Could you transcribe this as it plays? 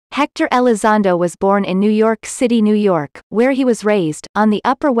Hector Elizondo was born in New York City, New York, where he was raised, on the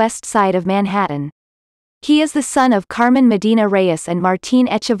Upper West Side of Manhattan. He is the son of Carmen Medina Reyes and Martín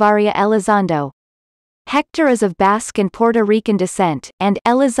Echevarría Elizondo. Hector is of Basque and Puerto Rican descent, and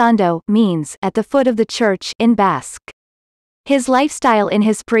Elizondo means at the foot of the church in Basque. His lifestyle in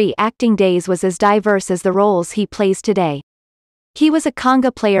his pre-acting days was as diverse as the roles he plays today. He was a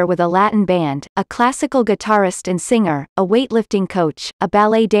conga player with a Latin band, a classical guitarist and singer, a weightlifting coach, a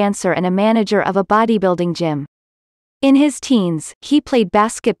ballet dancer and a manager of a bodybuilding gym. In his teens, he played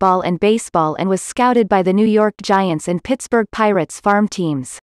basketball and baseball and was scouted by the New York Giants and Pittsburgh Pirates farm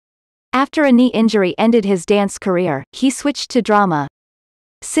teams. After a knee injury ended his dance career, he switched to drama.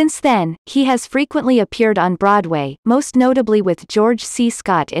 Since then, he has frequently appeared on Broadway, most notably with George C.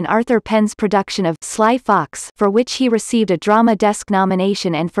 Scott in Arthur Penn's production of Sly Fox, for which he received a Drama Desk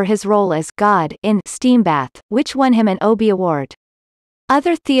nomination, and for his role as God in Steambath, which won him an Obie Award.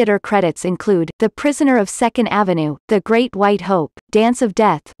 Other theater credits include The Prisoner of Second Avenue, The Great White Hope, Dance of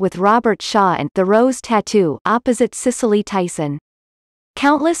Death with Robert Shaw and The Rose Tattoo opposite Cicely Tyson.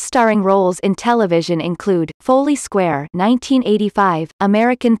 Countless starring roles in television include Foley Square 1985,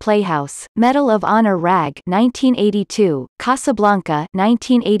 American Playhouse, Medal of Honor Rag 1982, Casablanca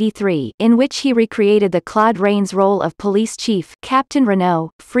 1983, in which he recreated the Claude Rains role of police chief Captain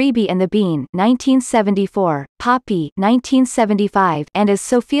Renault, Freebie and the Bean 1974, Poppy 1975, and as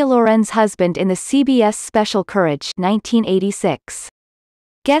Sophia Loren's husband in the CBS special Courage 1986.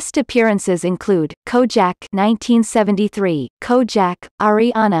 Guest appearances include Kojak 1973, Kojak,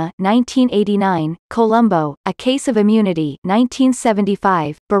 Ariana 1989, Columbo, A Case of Immunity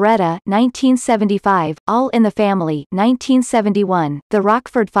 1975, Beretta 1975, All in the Family 1971, The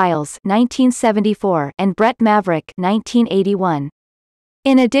Rockford Files 1974, and Brett Maverick 1981.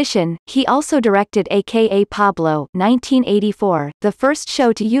 In addition, he also directed AKA Pablo 1984, the first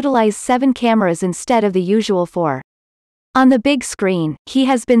show to utilize 7 cameras instead of the usual 4. On the big screen, he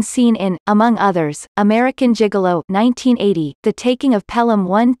has been seen in, among others, American Gigolo 1980, The Taking of Pelham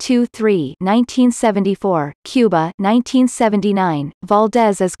 1 2 3 1974, Cuba 1979,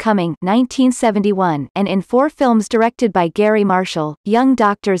 Valdez is Coming 1971, and in 4 films directed by Gary Marshall, Young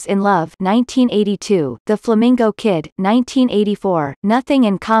Doctors in Love 1982, The Flamingo Kid 1984, Nothing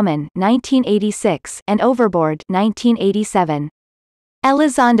in Common 1986, and Overboard 1987.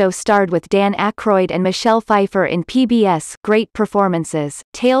 Elizondo starred with Dan Aykroyd and Michelle Pfeiffer in PBS Great Performances,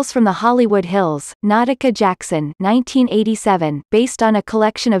 Tales from the Hollywood Hills, Nautica Jackson 1987, based on a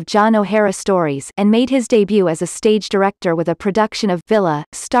collection of John O'Hara stories, and made his debut as a stage director with a production of Villa,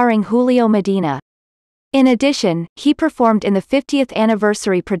 starring Julio Medina. In addition, he performed in the 50th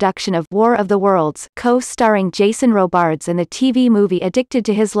anniversary production of War of the Worlds, co-starring Jason Robards, and the TV movie Addicted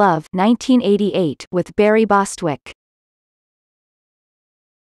to His Love 1988 with Barry Bostwick.